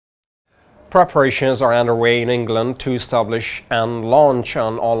Preparations are underway in England to establish and launch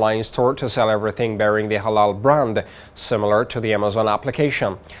an online store to sell everything bearing the halal brand, similar to the Amazon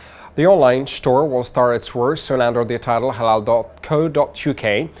application. The online store will start its work soon under the title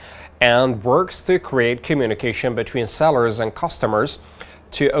halal.co.uk and works to create communication between sellers and customers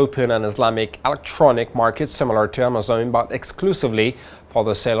to open an Islamic electronic market similar to Amazon but exclusively for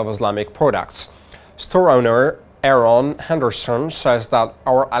the sale of Islamic products. Store owner Henderson says that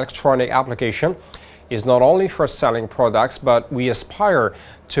our electronic application is not only for selling products, but we aspire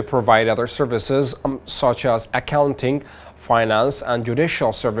to provide other services such as accounting, finance and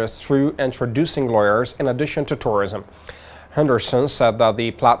judicial service through introducing lawyers in addition to tourism. Henderson said that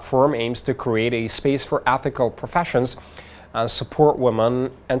the platform aims to create a space for ethical professions and support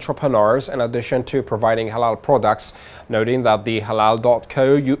women entrepreneurs in addition to providing halal products, noting that the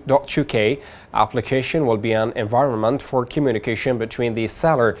halal.co.uk application will be an environment for communication between the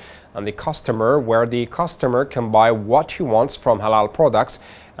seller and the customer, where the customer can buy what he wants from halal products,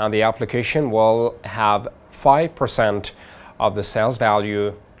 and the application will have 5% of the sales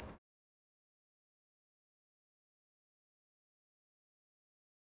value